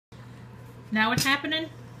Now what's happening?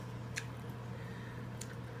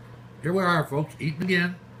 Here we are, folks, eating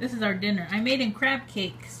again. This is our dinner. I made him crab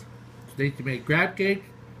cakes. Stacy made crab cakes,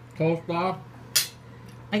 coleslaw.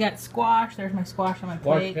 I got squash. There's my squash on my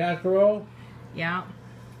Squash plate. casserole. Yeah.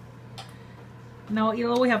 No,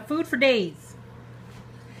 we have food for days.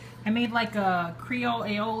 I made like a Creole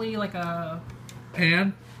aioli, like a...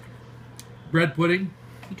 And bread pudding.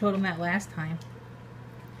 You told him that last time.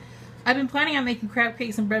 I've been planning on making crab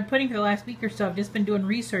cakes and bread pudding for the last week or so. I've just been doing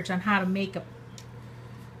research on how to make them.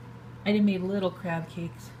 I did make little crab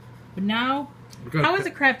cakes. But now, how is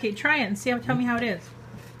a crab cake? Try it and tell me how it is.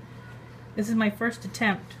 This is my first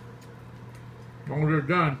attempt. Oh, they're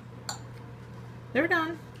done. They're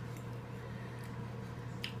done.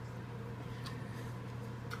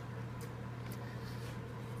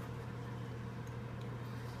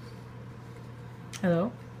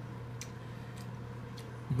 Hello?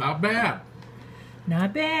 Not bad.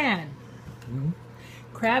 Not bad. Mm-hmm.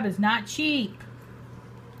 Crab is not cheap.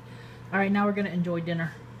 Alright, now we're going to enjoy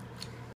dinner.